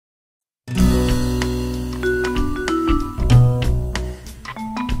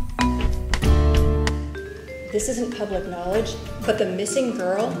This isn't public knowledge, but the missing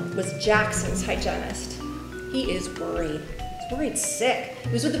girl was Jackson's hygienist. He is worried. He's worried sick.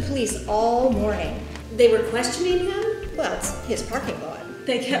 He was with the police all morning. They were questioning him? Well, it's his parking lot.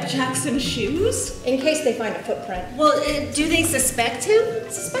 They kept Jackson's shoes? In case they find a footprint. Well, do they suspect him?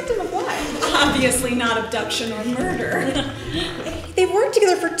 Suspect him of what? Obviously not abduction or murder. They've worked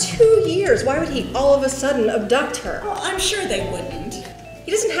together for 2 years. Why would he all of a sudden abduct her? Well, I'm sure they wouldn't.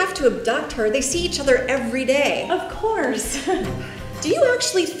 He doesn't have to abduct her. They see each other every day. Of course. Do you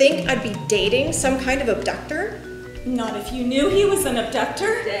actually think I'd be dating some kind of abductor? Not if you knew he was an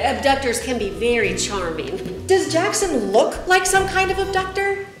abductor. Abductors can be very charming. Does Jackson look like some kind of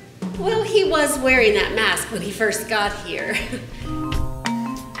abductor? Well, he was wearing that mask when he first got here.